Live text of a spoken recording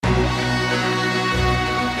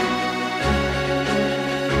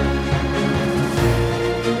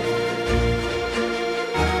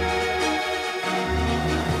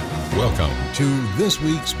to this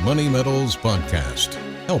week's Money Metals podcast,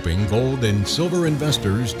 helping gold and silver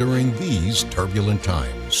investors during these turbulent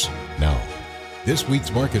times. Now, this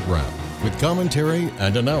week's market wrap with commentary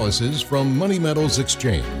and analysis from Money Metals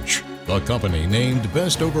Exchange, the company named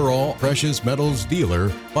Best Overall Precious Metals Dealer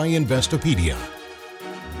by Investopedia.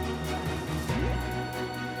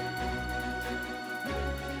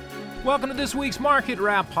 Welcome to this week's Market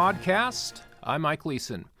Wrap podcast. I'm Mike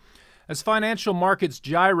Leeson. As financial markets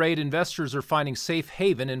gyrate, investors are finding safe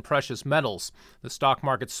haven in precious metals. The stock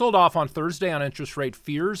market sold off on Thursday on interest rate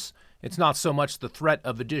fears. It's not so much the threat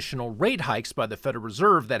of additional rate hikes by the Federal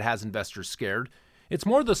Reserve that has investors scared. It's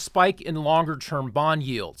more the spike in longer-term bond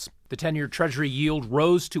yields. The 10-year Treasury yield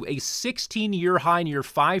rose to a 16-year high near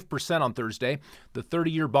 5% on Thursday. The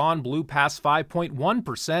 30-year bond blew past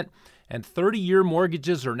 5.1%. And 30-year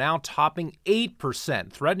mortgages are now topping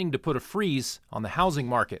 8%, threatening to put a freeze on the housing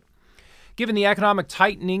market. Given the economic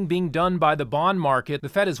tightening being done by the bond market, the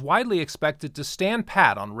Fed is widely expected to stand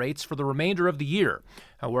pat on rates for the remainder of the year.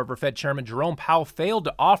 However, Fed Chairman Jerome Powell failed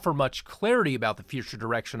to offer much clarity about the future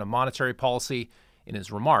direction of monetary policy in his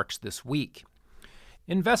remarks this week.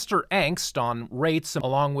 Investor angst on rates,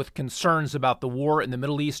 along with concerns about the war in the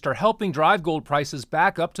Middle East, are helping drive gold prices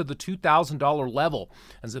back up to the $2,000 level.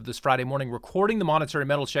 As of this Friday morning recording, the monetary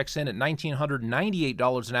metal checks in at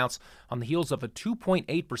 $1,998 an ounce on the heels of a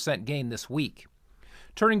 2.8% gain this week.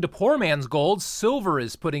 Turning to poor man's gold, silver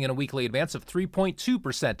is putting in a weekly advance of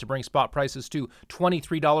 3.2% to bring spot prices to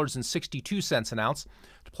 $23.62 an ounce.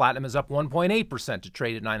 Platinum is up 1.8% to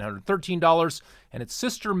trade at $913, and its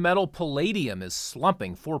sister metal palladium is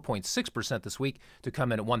slumping 4.6% this week to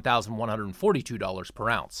come in at $1,142 per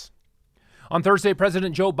ounce. On Thursday,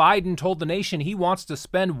 President Joe Biden told the nation he wants to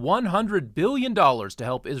spend $100 billion to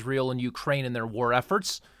help Israel and Ukraine in their war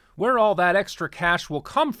efforts. Where all that extra cash will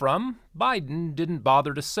come from, Biden didn't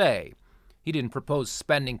bother to say. He didn't propose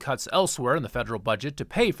spending cuts elsewhere in the federal budget to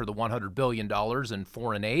pay for the $100 billion in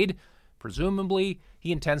foreign aid. Presumably,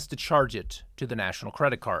 he intends to charge it to the national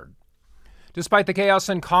credit card. Despite the chaos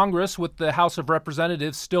in Congress, with the House of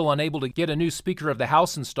Representatives still unable to get a new Speaker of the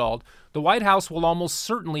House installed, the White House will almost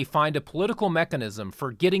certainly find a political mechanism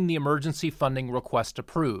for getting the emergency funding request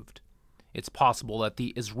approved. It's possible that the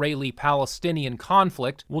Israeli-Palestinian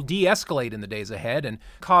conflict will de-escalate in the days ahead and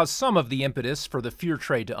cause some of the impetus for the fear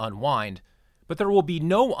trade to unwind. But there will be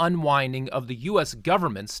no unwinding of the U.S.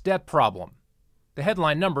 government's debt problem. The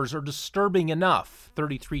headline numbers are disturbing enough: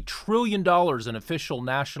 $33 trillion in official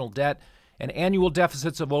national debt and annual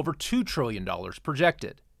deficits of over $2 trillion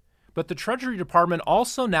projected. But the Treasury Department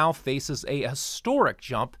also now faces a historic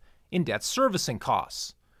jump in debt servicing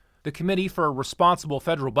costs. The Committee for a Responsible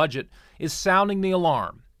Federal Budget is sounding the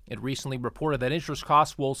alarm. It recently reported that interest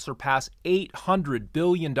costs will surpass $800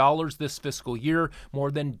 billion this fiscal year,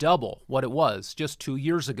 more than double what it was just 2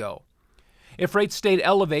 years ago. If rates stayed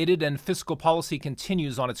elevated and fiscal policy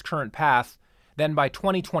continues on its current path, then by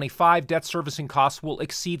 2025, debt servicing costs will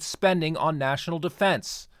exceed spending on national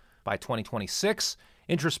defense. By 2026,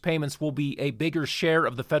 interest payments will be a bigger share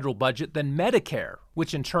of the federal budget than Medicare,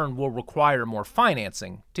 which in turn will require more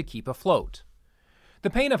financing to keep afloat. The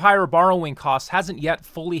pain of higher borrowing costs hasn't yet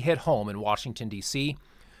fully hit home in Washington, D.C.,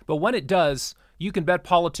 but when it does, you can bet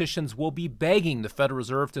politicians will be begging the Federal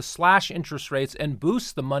Reserve to slash interest rates and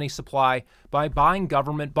boost the money supply by buying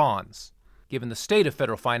government bonds. Given the state of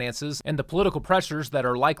federal finances and the political pressures that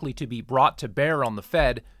are likely to be brought to bear on the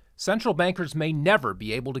Fed, central bankers may never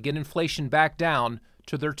be able to get inflation back down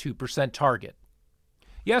to their 2% target.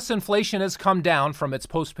 Yes, inflation has come down from its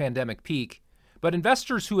post-pandemic peak, but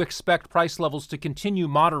investors who expect price levels to continue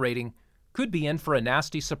moderating could be in for a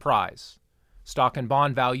nasty surprise. Stock and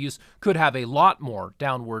bond values could have a lot more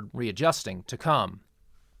downward readjusting to come.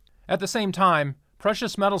 At the same time,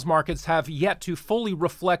 precious metals markets have yet to fully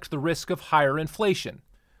reflect the risk of higher inflation.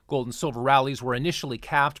 Gold and silver rallies were initially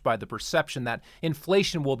capped by the perception that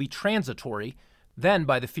inflation will be transitory, then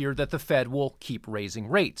by the fear that the Fed will keep raising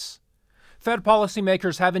rates. Fed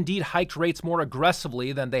policymakers have indeed hiked rates more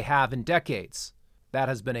aggressively than they have in decades. That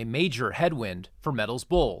has been a major headwind for metals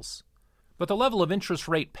bulls. But the level of interest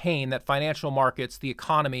rate pain that financial markets, the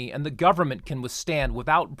economy, and the government can withstand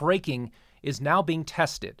without breaking is now being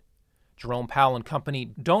tested. Jerome Powell and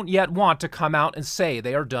company don't yet want to come out and say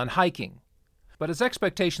they are done hiking. But as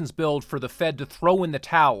expectations build for the Fed to throw in the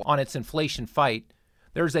towel on its inflation fight,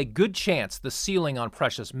 there's a good chance the ceiling on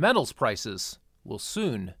precious metals prices will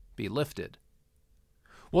soon be lifted.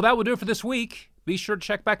 Well, that will do it for this week. Be sure to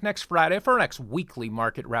check back next Friday for our next weekly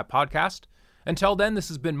Market Wrap podcast. Until then, this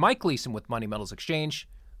has been Mike Leeson with Money Metals Exchange.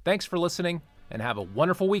 Thanks for listening, and have a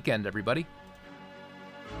wonderful weekend, everybody.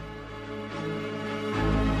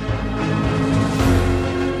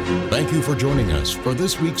 Thank you for joining us for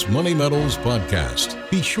this week's Money Metals podcast.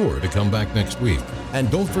 Be sure to come back next week. And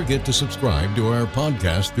don't forget to subscribe to our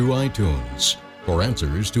podcast through iTunes. For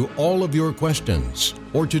answers to all of your questions,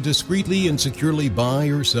 or to discreetly and securely buy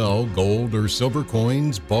or sell gold or silver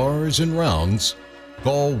coins, bars, and rounds,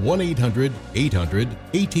 call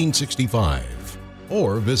 1-800-800-1865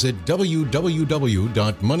 or visit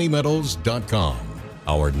www.moneymetals.com.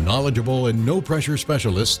 Our knowledgeable and no-pressure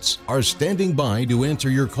specialists are standing by to answer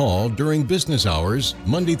your call during business hours,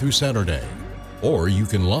 Monday through Saturday. Or you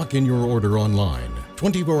can lock in your order online,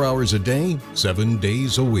 24 hours a day, 7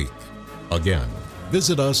 days a week. Again,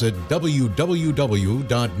 visit us at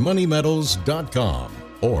www.moneymetals.com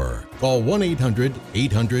or call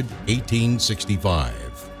 1-800-800-1865.